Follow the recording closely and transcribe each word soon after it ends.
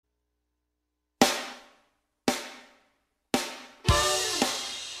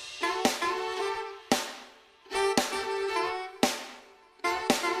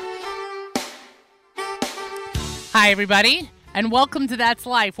Hi, everybody, and welcome to That's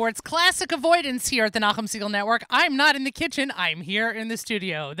Life, where it's classic avoidance here at the Nachum Segal Network. I'm not in the kitchen. I'm here in the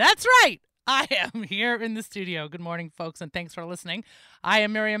studio. That's right. I am here in the studio. Good morning, folks, and thanks for listening. I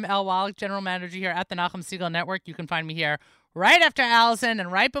am Miriam L. Wallach, General Manager here at the Nachum Segal Network. You can find me here right after Allison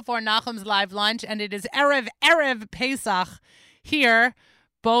and right before Nachum's live lunch, and it is Erev Pesach here,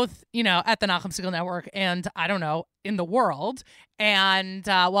 both, at the Nachum Segal Network and, in the world. And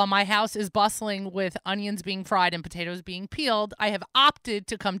while my house is bustling with onions being fried and potatoes being peeled, I have opted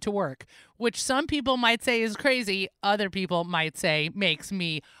to come to work, which some people might say is crazy. Other people might say makes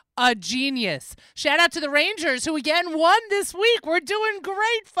me a genius. Shout out to the Rangers, who again won this week. We're doing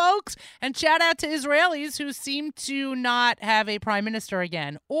great, folks. And shout out to Israelis who seem to not have a prime minister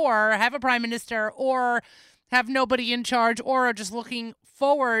again, or have a prime minister, or have nobody in charge, or are just looking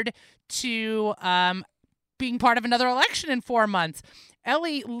forward to being part of another election in 4 months.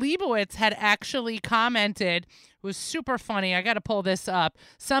 Ellie Leibowitz had actually commented, it was super funny. I got to pull this up.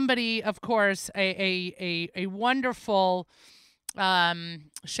 Somebody, of course, a wonderful,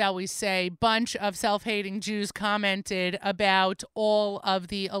 shall we say, bunch of self-hating Jews commented about all of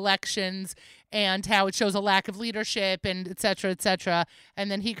the elections and how it shows a lack of leadership and et cetera, et cetera.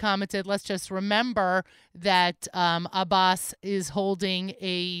 And then he commented, let's just remember that Abbas is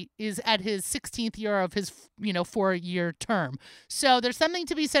at his 16th year of his 4-year term. So there's something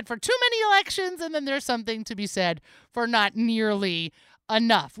to be said for too many elections, and then there's something to be said for not nearly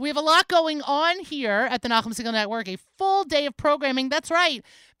enough. We have a lot going on here at the Nachum Segal Network, a full day of programming. That's right,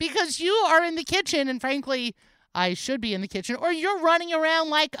 because you are in the kitchen, and frankly, I should be in the kitchen, or you're running around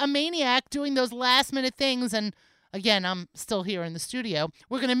like a maniac doing those last-minute things, and again, I'm still here in the studio.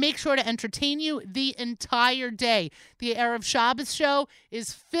 We're going to make sure to entertain you the entire day. The Erev Shabbos show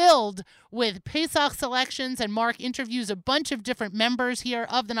is filled with Pesach selections, and Mark interviews a bunch of different members here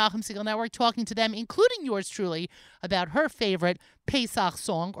of the Nachum Segal Network, talking to them, including yours truly, about her favorite Pesach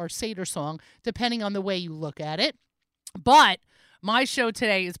song or Seder song, depending on the way you look at it. But my show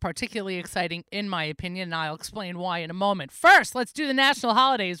today is particularly exciting, in my opinion, and I'll explain why in a moment. First, let's do the national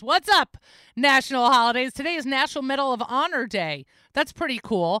holidays. What's up, national holidays? Today is National Medal of Honor Day. That's pretty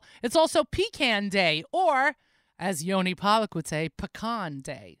cool. It's also Pecan Day, or, as Yoni Pollock would say, Pecan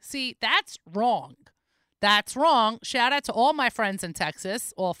Day. See, that's wrong. That's wrong. Shout out to all my friends in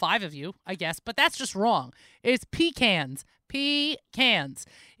Texas, all 5 of you, I guess, but that's just wrong. It's pecans. Pecans.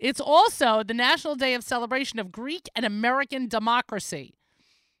 It's also the National Day of Celebration of Greek and American Democracy.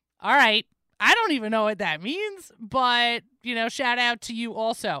 All right. I don't even know what that means, but, shout out to you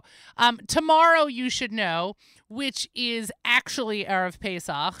also. Tomorrow, you should know, which is actually Erev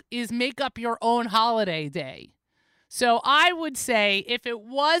Pesach, is Make Up Your Own Holiday Day. So I would say if it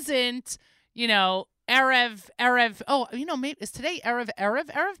wasn't, Erev, maybe is today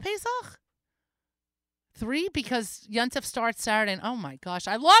Erev Pesach? 3, because Yontif starts Saturday, and oh my gosh,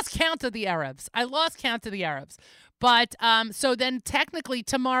 I lost count of the Arabs. But so then technically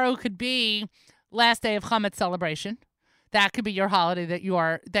tomorrow could be last day of Chametz celebration. That could be your holiday that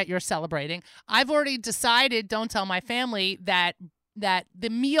you're celebrating. I've already decided, don't tell my family, that the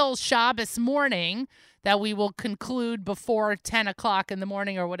meal Shabbos morning that we will conclude before 10 o'clock in the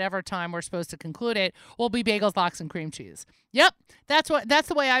morning or whatever time we're supposed to conclude it will be bagels, lox, and cream cheese. Yep, that's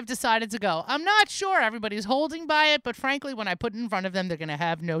the way I've decided to go. I'm not sure everybody's holding by it, but frankly, when I put it in front of them, they're going to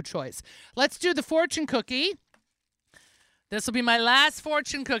have no choice. Let's do the fortune cookie. This will be my last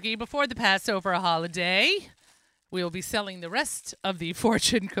fortune cookie before the Passover holiday. We will be selling the rest of the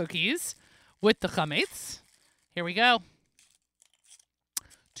fortune cookies with the chametz. Here we go.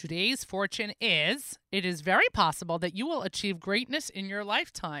 Today's fortune is, it is very possible that you will achieve greatness in your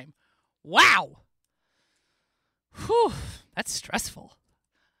lifetime. Wow. Whew, that's stressful.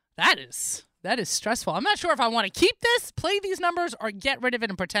 That is stressful. I'm not sure if I want to keep this, play these numbers, or get rid of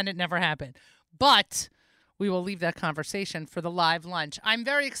it and pretend it never happened. But we will leave that conversation for the live lunch. I'm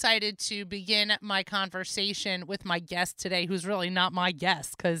very excited to begin my conversation with my guest today, who's really not my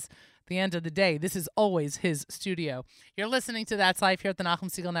guest, because the end of the day, this is always his studio. You're listening to That's Life here at the Nachum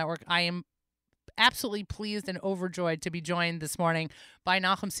Segal Network. I am absolutely pleased and overjoyed to be joined this morning by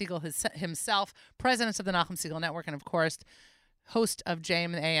Nachum Segal himself, president of the Nachum Segal Network, and of course, host of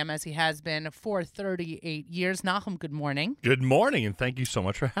JM and AM, as he has been for 38 years. Nachum, good morning. Good morning, and thank you so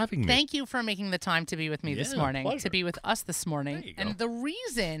much for having me. Thank you for making the time to be with me this morning, pleasure. to be with us this morning. There you go. And the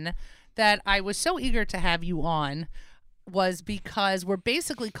reason that I was so eager to have you on, was because we're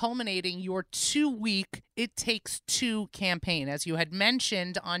basically culminating your 2-week It Takes Two campaign. As you had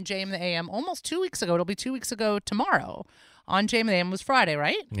mentioned on JM the AM almost 2 weeks ago. It'll be 2 weeks ago tomorrow. On JM the AM was Friday,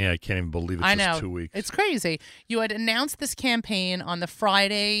 right? Yeah, I can't even believe it's I know. just 2 weeks. It's crazy. You had announced this campaign on the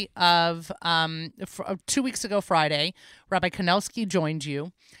Friday of 2 weeks ago Friday. Rabbi Kanelsky joined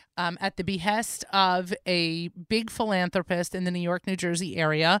you. At the behest of a big philanthropist in the New York, New Jersey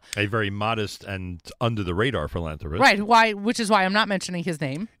area. A very modest and under-the-radar philanthropist. Right, which is why I'm not mentioning his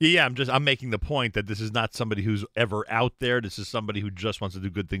name. Yeah, I'm making the point that this is not somebody who's ever out there. This is somebody who just wants to do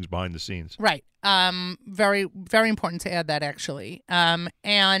good things behind the scenes. Right. Very, very important to add that, actually.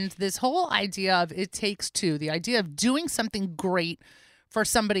 And this whole idea of It Takes Two, the idea of doing something great for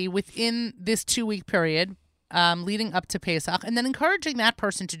somebody within this 2-week period, leading up to Pesach, and then encouraging that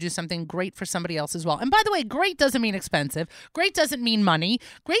person to do something great for somebody else as well. And by the way, great doesn't mean expensive. Great doesn't mean money.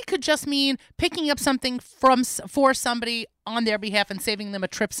 Great could just mean picking up something for somebody on their behalf and saving them a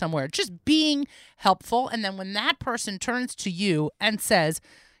trip somewhere. Just being helpful. And then when that person turns to you and says,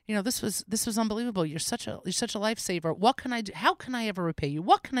 you know, this was unbelievable. You're such a lifesaver. What can I do? How can I ever repay you?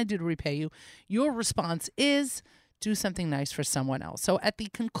 What can I do to repay you? Your response is do something nice for someone else. So at the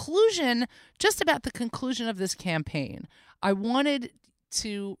conclusion, just about the conclusion of this campaign, I wanted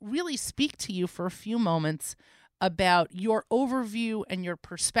to really speak to you for a few moments about your overview and your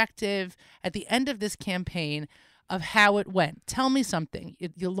perspective at the end of this campaign of how it went. Tell me something.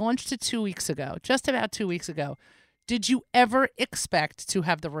 You launched it 2 weeks ago, just about 2 weeks ago. Did you ever expect to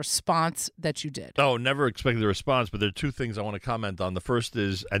have the response that you did? Oh, never expected the response, but there are two things I want to comment on. The first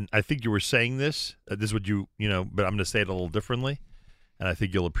is, and I think you were saying this, this is what you know, but I'm going to say it a little differently, and I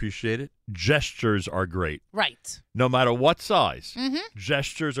think you'll appreciate it. Gestures are great. Right. No matter what size,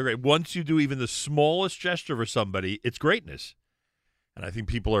 gestures are great. Once you do even the smallest gesture for somebody, it's greatness. And I think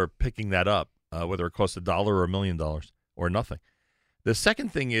people are picking that up, whether it costs $1 or $1 million or nothing. The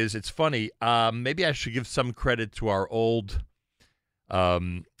second thing is, it's funny. Maybe I should give some credit to our old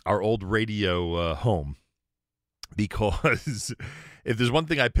radio home, because if there's one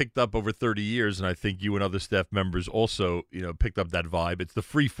thing I picked up over 30 years, and I think you and other staff members also, you know, picked up that vibe, it's the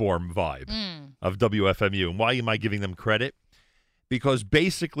freeform vibe of WFMU. And why am I giving them credit? Because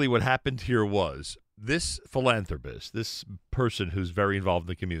basically what happened here was this philanthropist, this person who's very involved in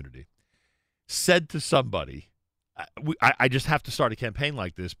the community, said to somebody, I just have to start a campaign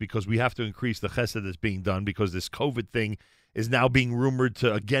like this because we have to increase the chesed that's being done, because this COVID thing is now being rumored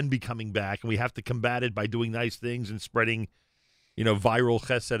to again be coming back, and we have to combat it by doing nice things and spreading, you know, viral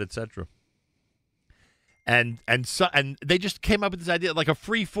chesed, etc. And they just came up with this idea, like a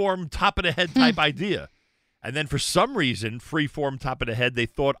free-form, top-of-the-head type idea. And then for some reason, free-form, top-of-the-head, they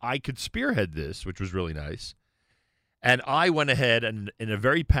thought I could spearhead this, which was really nice. And I went ahead and, in a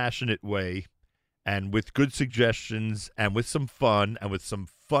very passionate way, and with good suggestions, and with some fun, and with some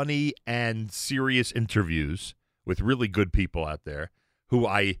funny and serious interviews with really good people out there, who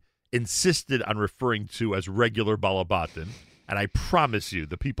I insisted on referring to as regular Balabatim. And I promise you,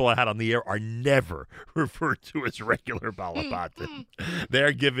 the people I had on the air are never referred to as regular Balabatim.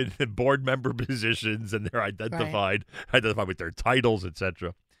 They're given board member positions, and they're identified with their titles,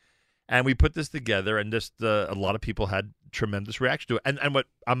 etc. And we put this together, and just a lot of people had tremendous reaction to it. And what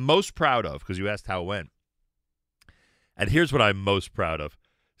I'm most proud of, because you asked how it went, and here's what I'm most proud of.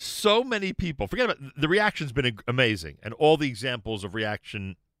 So many people, forget about the reaction's been amazing, and all the examples of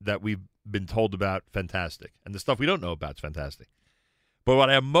reaction that we've been told about, fantastic. And the stuff we don't know about is fantastic. But what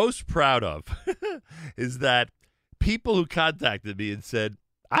I'm most proud of is that people who contacted me and said,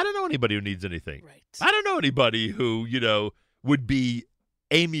 I don't know anybody who needs anything. Right. I don't know anybody who, you know, would be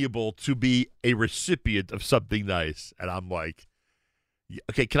amiable to be a recipient of something nice. And I'm like,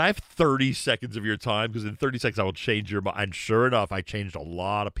 okay, can I have 30 seconds of your time? Because in 30 seconds, I will change your mind. And sure enough, I changed a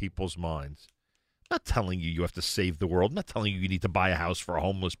lot of people's minds. I'm not telling you have to save the world. I'm not telling you need to buy a house for a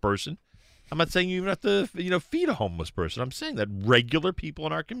homeless person. I'm not saying you even have to, feed a homeless person. I'm saying that regular people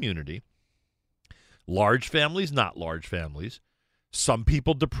in our community, large families, not large families, some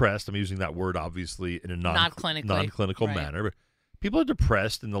people depressed. I'm using that word, obviously, in a non-clinical manner. But people are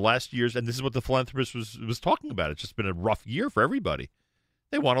depressed in the last years, and this is what the philanthropist was talking about. It's just been a rough year for everybody.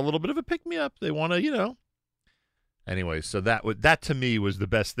 They want a little bit of a pick-me-up. They want to, Anyway, so that to me was the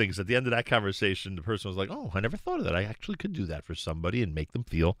best thing. 'Cause at the end of that conversation, the person was like, oh, I never thought of that. I actually could do that for somebody and make them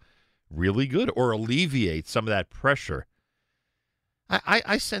feel really good or alleviate some of that pressure.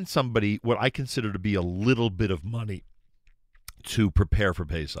 I sent somebody what I consider to be a little bit of money to prepare for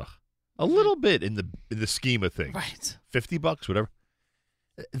Pesach. A little bit in the scheme of things. Right. $50, whatever.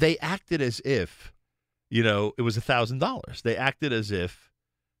 They acted as if, it was $1,000. They acted as if,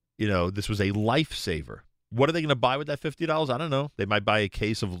 this was a lifesaver. What are they going to buy with that $50? I don't know. They might buy a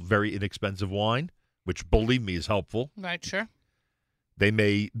case of very inexpensive wine, which, believe me, is helpful. Right, sure. They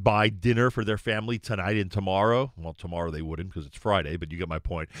may buy dinner for their family tonight and tomorrow. Well, tomorrow they wouldn't because it's Friday, but you get my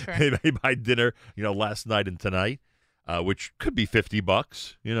point. Sure. They may buy dinner, last night and tonight, which could be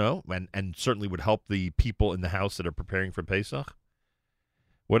 $50, and certainly would help the people in the house that are preparing for Pesach.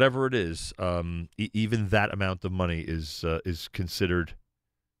 Whatever it is, even that amount of money is considered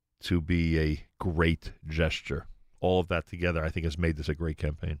to be a great gesture. All of that together, I think, has made this a great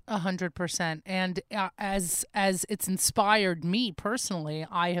campaign. 100%. And as it's inspired me personally,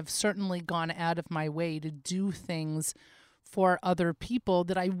 I have certainly gone out of my way to do things for other people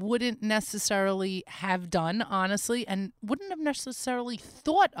that I wouldn't necessarily have done, honestly, and wouldn't have necessarily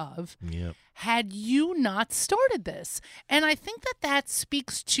thought of had you not started this. And I think that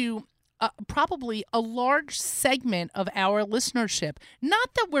speaks to probably a large segment of our listenership.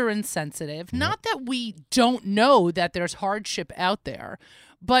 Not that we're insensitive, not that we don't know that there's hardship out there,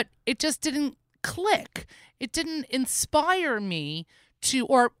 but it just didn't click. It didn't inspire me to,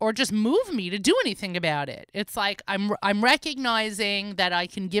 or just move me to do anything about it. It's like I'm recognizing that I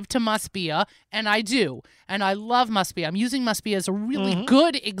can give to Masbia, and I do, and I love Masbia. I'm using Masbia as a really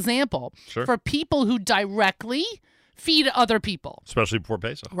good example for people who directly feed other people. Especially before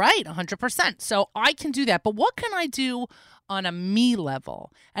Pesach. Right, 100%. So I can do that. But what can I do on a me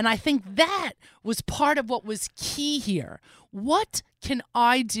level? And I think that was part of what was key here. What can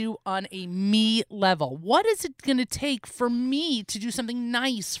I do on a me level? What is it going to take for me to do something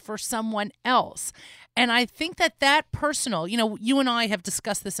nice for someone else? And I think that personal, you and I have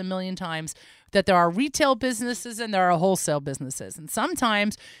discussed this a million times, that there are retail businesses and there are wholesale businesses. And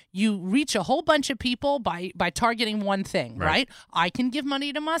sometimes you reach a whole bunch of people by targeting one thing, right? I can give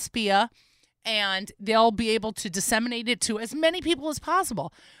money to Masbia, and they'll be able to disseminate it to as many people as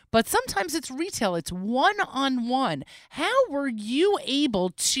possible. But sometimes it's retail. It's one-on-one. How were you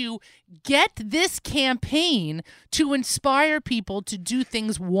able to get this campaign to inspire people to do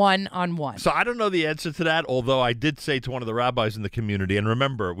things one-on-one? So I don't know the answer to that, although I did say to one of the rabbis in the community, and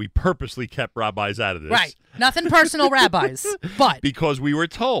remember, we purposely kept rabbis out of this. Right. Nothing personal, rabbis. But because we were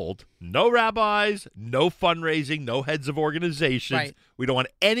told, no rabbis, no fundraising, no heads of organizations. Right. We don't want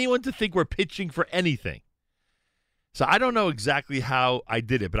anyone to think we're pitching for anything. So I don't know exactly how I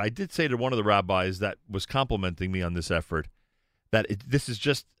did it, but I did say to one of the rabbis that was complimenting me on this effort that it's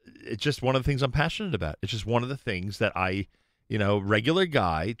just one of the things I'm passionate about. It's just one of the things that I, regular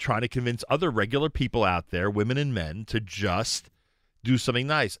guy trying to convince other regular people out there, women and men, to just do something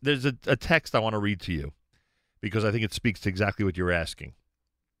nice. There's a text I want to read to you because I think it speaks to exactly what you're asking.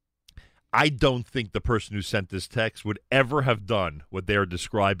 I don't think the person who sent this text would ever have done what they are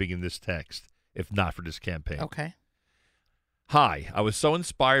describing in this text if not for this campaign. okay. Hi, I was so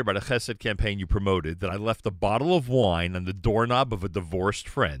inspired by the Chesed campaign you promoted that I left a bottle of wine on the doorknob of a divorced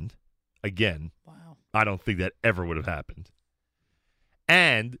friend. Again, Wow. I don't think that ever would have happened.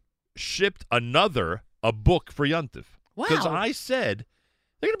 And shipped a book for Yontif. Wow. Because I said,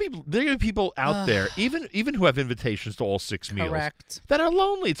 there are going to be people out there, even who have invitations to all 6 meals, Correct. that are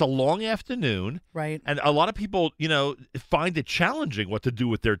lonely. It's a long afternoon. Right. And a lot of people, find it challenging what to do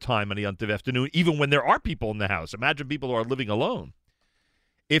with their time on a Yontif afternoon, even when there are people in the house. Imagine people who are living alone.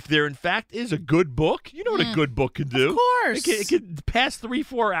 If there, in fact, is a good book, you know what a good book can do. Of course. It can pass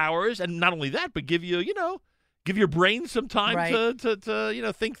 3-4 hours, and not only that, but give you, give your brain some time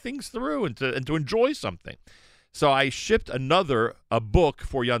to think things through and to enjoy something. So I shipped a book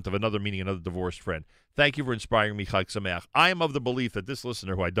for Yontif, another divorced friend. Thank you for inspiring me, Chag Sameach. I am of the belief that this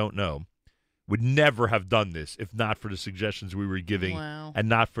listener, who I don't know, would never have done this if not for the suggestions we were giving and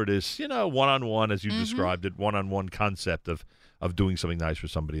not for this, one-on-one, as you described it, one-on-one concept of doing something nice for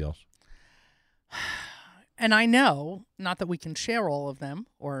somebody else. And I know, not that we can share all of them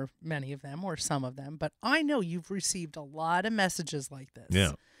or many of them or some of them, but I know you've received a lot of messages like this.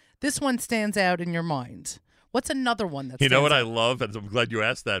 Yeah. This one stands out in your mind. What's another one that You know what out? I love? And I'm glad you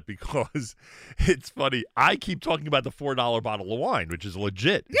asked that because it's funny. I keep talking about the $4 bottle of wine, which is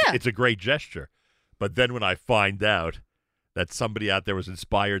legit. Yeah. It's a great gesture. But then when I find out that somebody out there was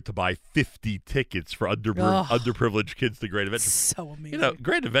inspired to buy 50 tickets for underprivileged kids to Great Adventure. So amazing.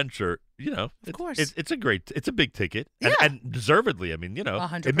 Great Adventure, of course. it's a big ticket. Yeah. And deservedly. I mean,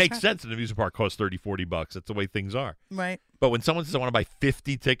 100%. it makes sense. An amusement park costs $30-$40. That's the way things are. Right. But when someone says, I want to buy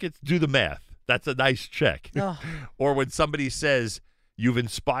 50 tickets, do the math. That's a nice check. Or when somebody says, you've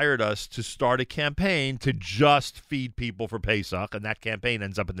inspired us to start a campaign to just feed people for Pesach, and that campaign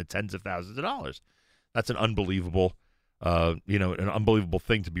ends up in the tens of thousands of dollars. That's an unbelievable,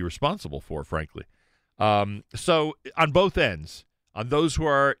 thing to be responsible for, frankly. So on both ends, On those who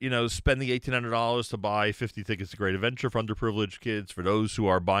are, spending $1,800 to buy 50 tickets to Great Adventure for underprivileged kids, for those who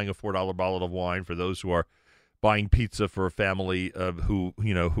are buying a $4 bottle of wine, for those who are buying pizza for a family who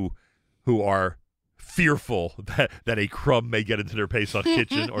are fearful that a crumb may get into their Pesach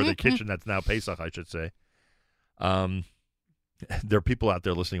kitchen, or the kitchen that's now Pesach, I should say. There are people out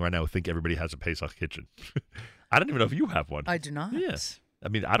there listening right now who think everybody has a Pesach kitchen. I don't even know if you have one. I do not. Yes. I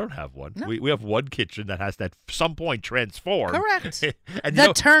mean, I don't have one. No. We have one kitchen that has to at some point transform. Correct.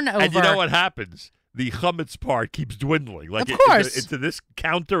 And turnover. And you know what happens? The chametz part keeps dwindling. Like of course. Into this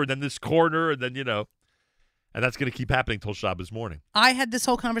counter and then this corner and then, and that's going to keep happening till Shabbos morning. I had this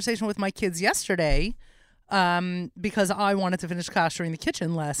whole conversation with my kids yesterday because I wanted to finish koshering the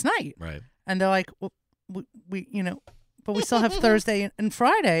kitchen last night. Right. And they're like, well, we but we still have Thursday and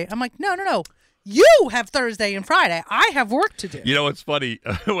Friday. I'm like, no. You have Thursday and Friday. I have work to do. You know what's funny?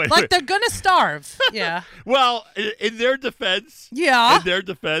 Like they're going to starve. Yeah. Well, in their defense. Yeah. In their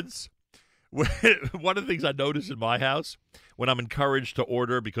defense, one of the things I notice in my house when I'm encouraged to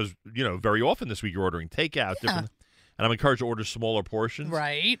order, because, very often this week you're ordering takeout, different, and I'm encouraged to order smaller portions.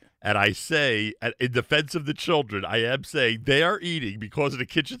 Right. And I say, in defense of the children, I am saying they are eating, because of the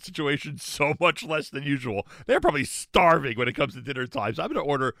kitchen situation, so much less than usual. They're probably starving when it comes to dinner time. So I'm going to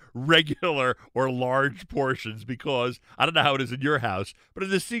order regular or large portions, because I don't know how it is in your house, but in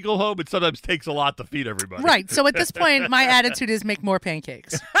the Siegel home, it sometimes takes a lot to feed everybody. Right. So at this point, my attitude is make more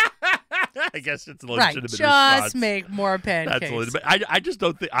pancakes. I guess it's a Right. legitimate Just response. make more pancakes. That's legitimate. I just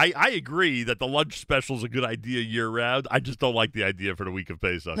don't think. I agree that the lunch special is a good idea year round. I just don't like the idea for the week of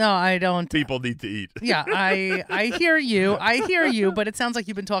Pesach. No, I don't. People need to eat. Yeah, I hear you. I hear you, but it sounds like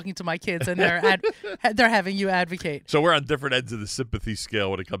you've been talking to my kids and they're having you advocate. So we're on different ends of the sympathy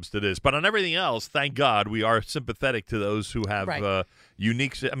scale when it comes to this. But on everything else, thank God, we are sympathetic to those who have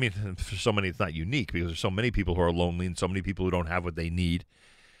unique. I mean, for so many, it's not unique, because there's so many people who are lonely and so many people who don't have what they need.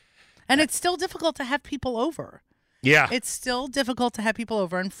 And it's still difficult to have people over. Yeah. It's still difficult to have people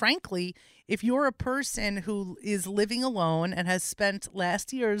over. And frankly, if you're a person who is living alone and has spent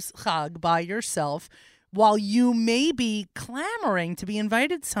last year's Chag by yourself, while you may be clamoring to be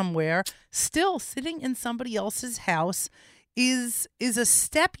invited somewhere, still sitting in somebody else's house is a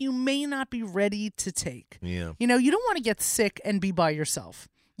step you may not be ready to take. Yeah. You don't want to get sick and be by yourself.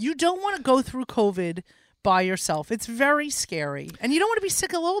 You don't want to go through COVID by yourself. It's very scary. And you don't want to be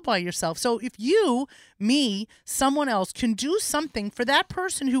sick alone by yourself. So if you, me, someone else can do something for that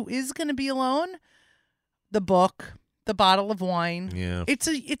person who is going to be alone, the book, the bottle of wine. Yeah. It's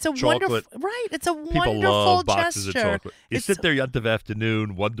a chocolate. wonderful, right. It's a People wonderful love boxes gesture. of chocolate. You sit there Yontif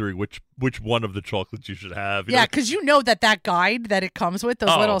afternoon wondering which one of the chocolates you should have. Yeah, because you know that guide that it comes with,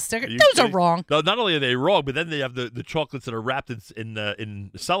 those little stickers, those are wrong. No, not only are they wrong, but then they have the chocolates that are wrapped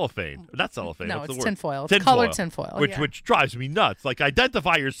in cellophane. Not cellophane. No, what's it's the word? tinfoil. It's colored tinfoil. Which drives me nuts. Like,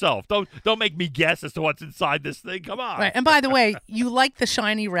 identify yourself. Don't make me guess as to what's inside this thing. Come on. Right. And by the way, you like the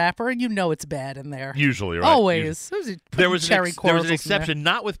shiny wrapper, and you know it's bad in there. Usually, right? Always. There was cherry there was an corals in exception,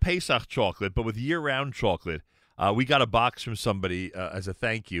 not with Pesach chocolate, but with year-round chocolate. We got a box from somebody as a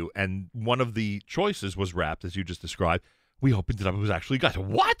thank you, and one of the choices was wrapped, as you just described. We opened it up; it was actually got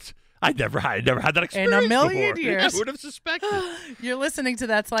what? I never had that experience in a million before. years. I would have suspected. You're listening to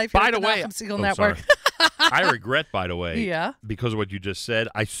That's Life. By the way, Siegel Network. I regret, by the way, yeah, because of what you just said.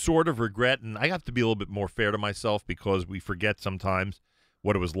 I sort of regret, and I have to be a little bit more fair to myself, because we forget sometimes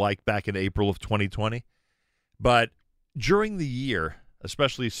what it was like back in April of 2020. But during the year,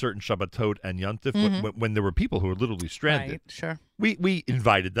 especially certain Shabbatot and Yontif, when there were people who were literally stranded, right, sure, we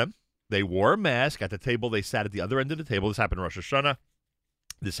invited them. They wore a mask. At the table, they sat at the other end of the table. This happened in Rosh Hashanah.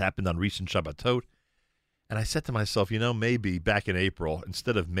 This happened on recent Shabbatot. And I said to myself, maybe back in April,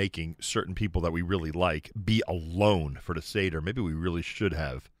 instead of making certain people that we really like be alone for the Seder, maybe we really should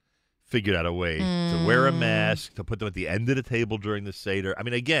have figured out a way to wear a mask, to put them at the end of the table during the Seder. I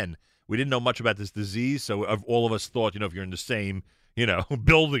mean, again, we didn't know much about this disease, so all of us thought, if you're in the same,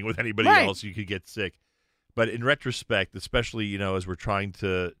 building with anybody else, you could get sick. But in retrospect, especially, as we're trying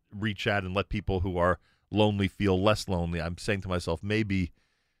to reach out and let people who are lonely feel less lonely, I'm saying to myself, maybe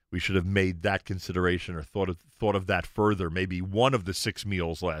we should have made that consideration or thought of that further. Maybe one of the 6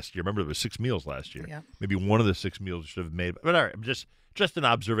 meals last year. Remember, there were 6 meals last year. Yeah. Maybe one of the 6 meals should have made. But all right, just an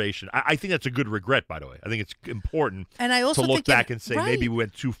observation. I think that's a good regret, by the way. I think it's important and I also to look back and say right. maybe we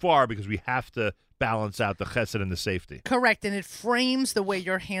went too far, because we have to balance out the chesed and the safety. Correct, and it frames the way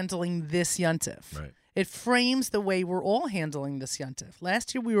you're handling this Yontif. Right. It frames the way we're all handling this Yontif.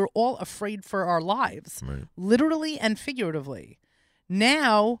 Last year, we were all afraid for our lives, Right. literally and figuratively.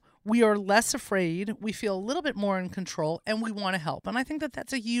 Now, we are less afraid, we feel a little bit more in control, and we want to help. And I think that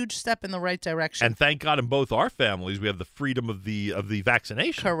that's a huge step in the right direction. And thank God in both our families we have the freedom of the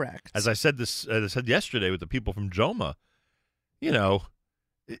vaccination. Correct. As I said yesterday with the people from Joma,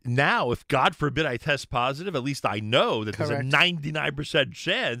 now if God forbid I test positive, at least I know that Correct. there's a 99%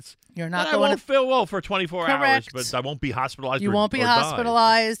 chance You're not that going I won't to feel well for 24 hours, Correct. but I won't be hospitalized. You or- won't be or die.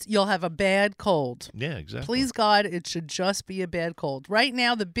 hospitalized. You'll have a bad cold. Yeah, exactly. Please, God, it should just be a bad cold. Right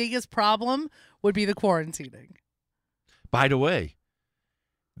now, the biggest problem would be the quarantining. By the way,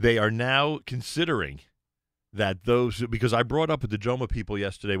 they are now considering that because I brought up with the Joma people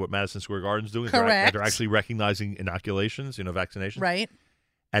yesterday what Madison Square Garden's doing. Correct. They're actually recognizing inoculations, vaccinations. Right.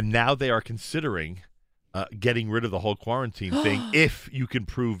 And now they are considering getting rid of the whole quarantine thing if you can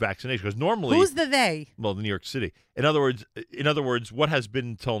prove vaccination. Because normally, Who's the they? well, New York City. In other words, what has been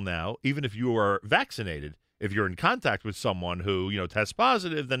until now, even if you are vaccinated, if you're in contact with someone who tests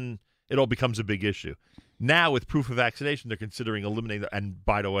positive, then it all becomes a big issue. Now, with proof of vaccination, they're considering eliminating and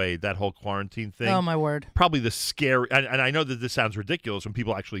by the way, that whole quarantine thing. Oh, my word. Probably the scary, and I know that this sounds ridiculous when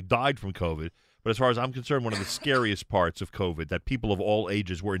people actually died from COVID, but as far as I'm concerned, one of the scariest parts of COVID, that people of all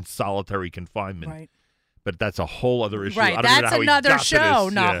ages were in solitary confinement. Right. But that's a whole other issue. Right. I don't even know That's how we another got to show,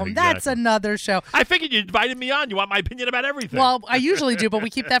 this. Nahum. Yeah, That's exactly. another show. I figured you invited me on. You want my opinion about everything. Well, I usually do, but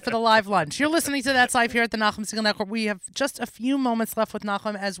we keep that for the live lunch. You're listening to That's Live here at the Nachum Segal Network. We have just a few moments left with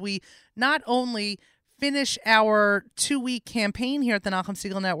Nachum as we not only finish our 2-week campaign here at the Nachum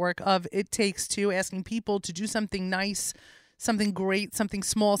Segal Network of It Takes Two, asking people to do something nice, something great, something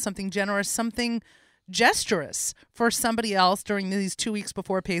small, something generous, something gesturous for somebody else during these 2 weeks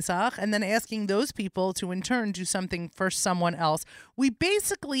before Pesach, and then asking those people to in turn do something for someone else. We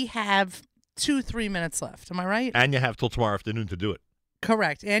basically have 2-3 minutes left. Am I right? and you have till tomorrow afternoon to do it.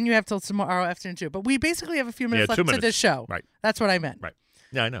 Correct. And you have till tomorrow afternoon too. But we basically have a few minutes Yeah, left 2 to minutes. this show. Right. That's what I meant. Right.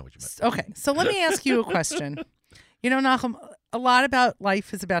 Yeah, I know what you meant. Okay. So let me ask you a question. Nahum, a lot about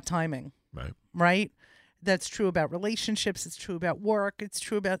life is about timing, Right. right? That's true about relationships. It's true about work. It's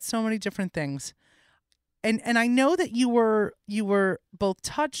true about so many different things. And I know that you were both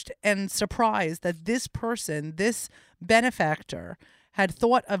touched and surprised that this person, this benefactor, had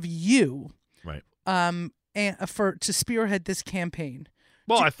thought of you, Right. and to spearhead this campaign.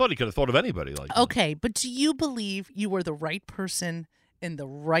 Well, I thought he could have thought of anybody like that. Okay, but do you believe you were the right person in the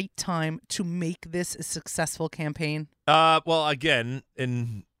right time to make this a successful campaign? Well, again,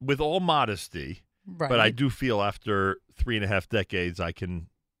 with all modesty, Right. but I do feel after 3.5 decades, I can,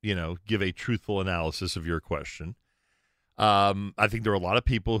 give a truthful analysis of your question. I think there are a lot of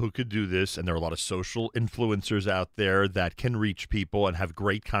people who could do this, and there are a lot of social influencers out there that can reach people and have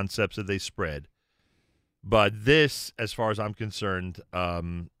great concepts that they spread. But this, as far as I'm concerned,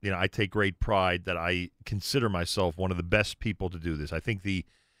 I take great pride that I consider myself one of the best people to do this. I think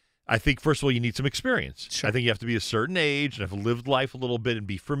first of all, you need some experience. Sure. I think you have to be a certain age and have lived life a little bit and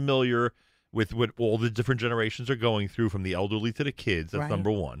be familiar with what all the different generations are going through, from the elderly to the kids. That's Right. number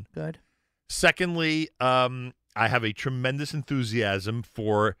one. Good. Secondly, I have a tremendous enthusiasm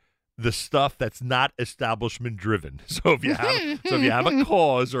for the stuff that's not establishment driven. So if you have a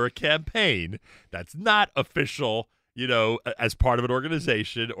cause or a campaign that's not official, as part of an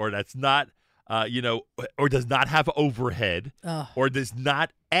organization, or that's not or does not have overhead, Ugh. or does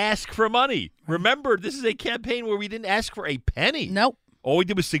not ask for money. Remember, this is a campaign where we didn't ask for a penny. Nope. All we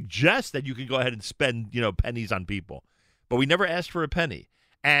did was suggest that you can go ahead and spend, pennies on people. But we never asked for a penny.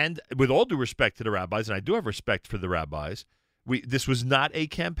 And with all due respect to the rabbis, and I do have respect for the rabbis, this was not a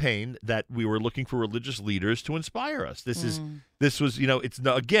campaign that we were looking for religious leaders to inspire us. This was, it's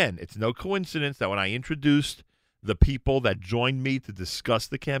no coincidence that when I introduced the people that joined me to discuss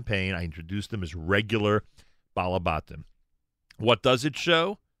the campaign, I introduced them as regular Balabatim. What does it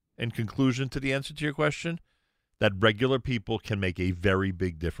show? In conclusion to the answer to your question, that regular people can make a very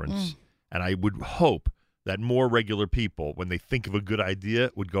big difference. And I would hope that more regular people, when they think of a good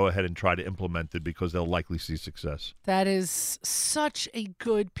idea, would go ahead and try to implement it, because they'll likely see success. That is such a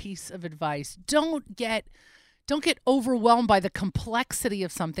good piece of advice. Don't get overwhelmed by the complexity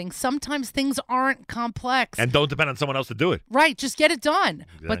of something. Sometimes things aren't complex. And don't depend on someone else to do it. Right, just get it done.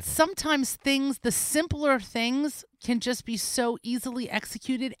 Exactly. But sometimes the simpler things can just be so easily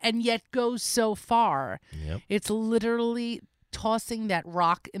executed and yet go so far. Yep. It's literally tossing that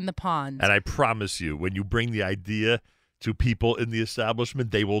rock in the pond. And I promise you, when you bring the idea to people in the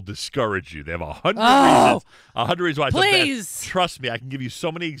establishment, they will discourage you. They have 100 reasons. 100 reasons why it's a bad- Please. Trust me, I can give you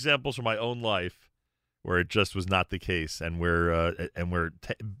so many examples from my own life where it just was not the case, and we're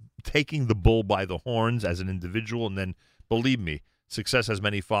taking the bull by the horns as an individual. And then, believe me, success has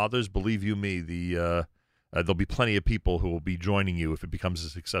many fathers. Believe you me, the there'll be plenty of people who will be joining you if it becomes a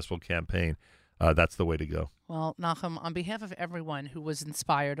successful campaign. That's the way to go. Well, Nachum, on behalf of everyone who was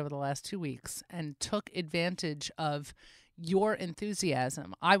inspired over the last 2 weeks and took advantage of your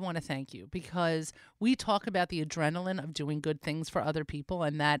enthusiasm, I want to thank you, because we talk about the adrenaline of doing good things for other people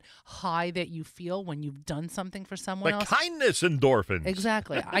and that high that you feel when you've done something for someone else. Kindness endorphins.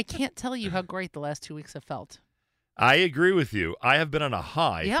 Exactly. I can't tell you how great the last 2 weeks have felt. I agree with you. I have been on a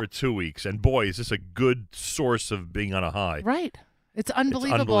high for 2 weeks, and boy, is this a good source of being on a high. Right. It's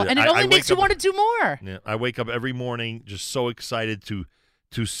unbelievable. And it only makes you want to do more. Yeah, I wake up every morning just so excited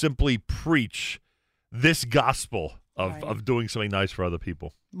to simply preach this gospel of doing something nice for other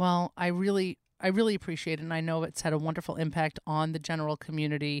people. Well, I really appreciate it, and I know it's had a wonderful impact on the general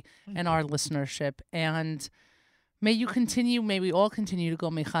community and our listenership. And may you continue, may we all continue to go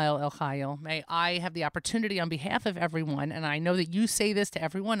Michael El Chayil. May I have the opportunity on behalf of everyone, and I know that you say this to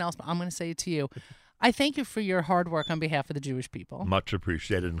everyone else, but I'm going to say it to you. I thank you for your hard work on behalf of the Jewish people. Much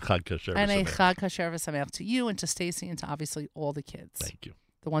appreciated. And Chag Kasher V'Sameach. And a Chag Kasher V'Sameach to you and to Stacy and to obviously all the kids. Thank you.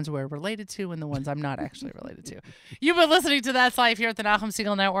 The ones we're related to and the ones I'm not actually related to. You've been listening to That's Life here at the Nachum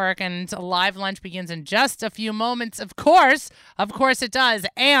Segal Network, and Live Lunch begins in just a few moments. Of course it does.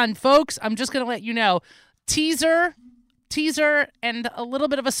 And folks, I'm just going to let you know, teaser, and a little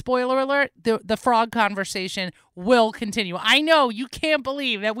bit of a spoiler alert, the frog conversation will continue. I know you can't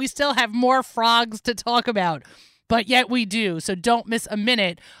believe that we still have more frogs to talk about, but yet we do. So don't miss a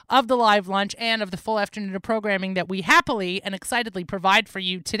minute of the live lunch and of the full afternoon of programming that we happily and excitedly provide for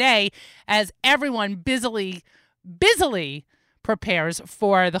you today, as everyone busily prepares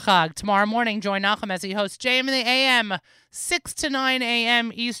for the Chag. Tomorrow morning, join Nachum as he hosts JM in the AM, 6 to 9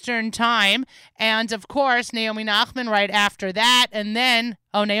 a.m. Eastern Time. And, of course, Naomi Nachman right after that. And then,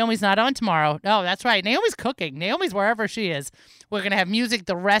 Naomi's not on tomorrow. No, that's right. Naomi's cooking. Naomi's wherever she is. We're going to have music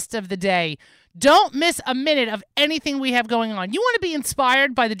the rest of the day. Don't miss a minute of anything we have going on. You want to be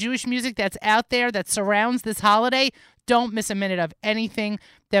inspired by the Jewish music that's out there that surrounds this holiday? Don't miss a minute of anything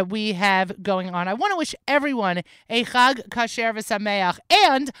that we have going on. I want to wish everyone a Chag Kasher V'Sameach.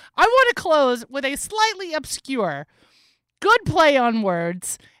 And I want to close with a slightly obscure, good play on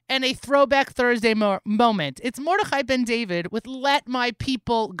words, and a Throwback Thursday moment. It's Mordechai Ben David with Let My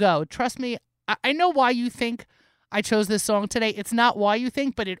People Go. Trust me, I know why you think I chose this song today. It's not why you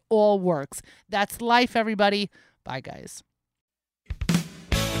think, but it all works. That's life, everybody. Bye, guys.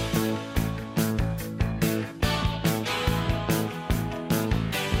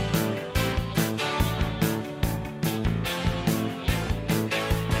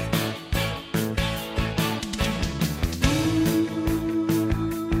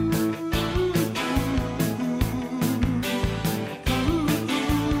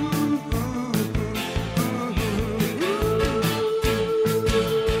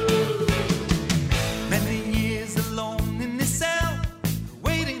 Many years alone in this cell,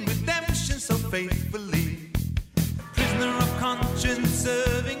 waiting with them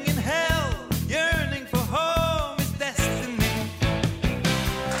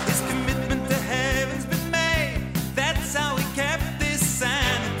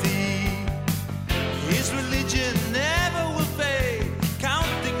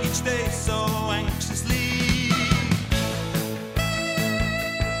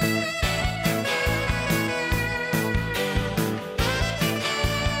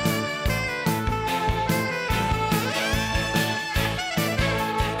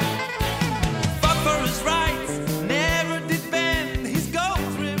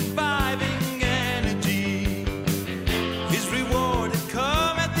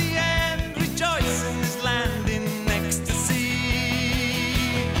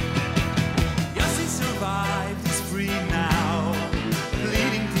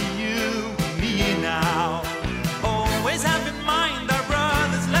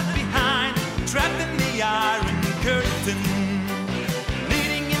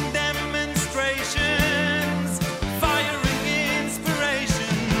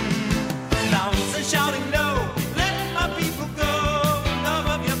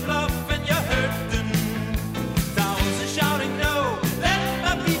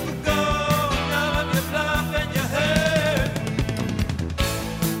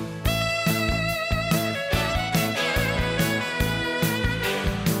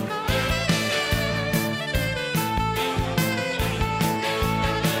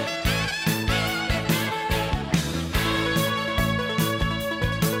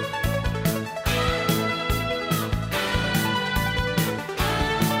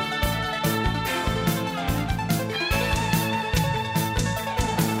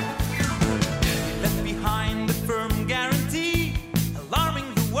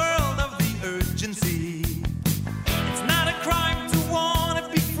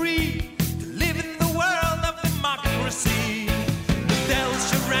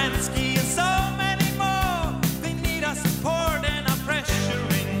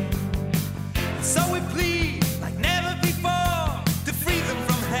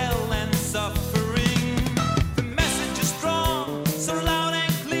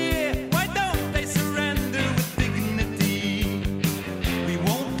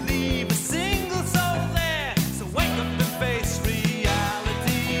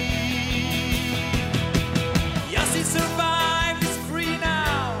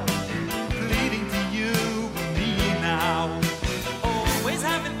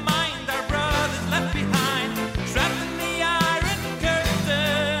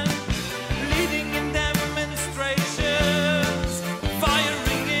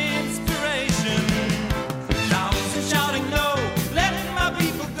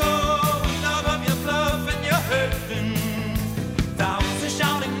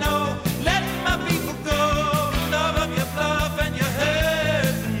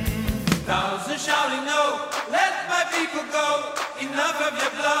go. Enough of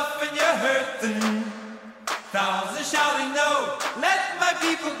your bluff and your hurting. Thousands shouting no, let my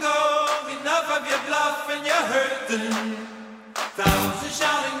people go. Enough of your bluff and your hurting. Thousands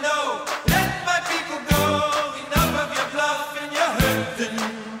shouting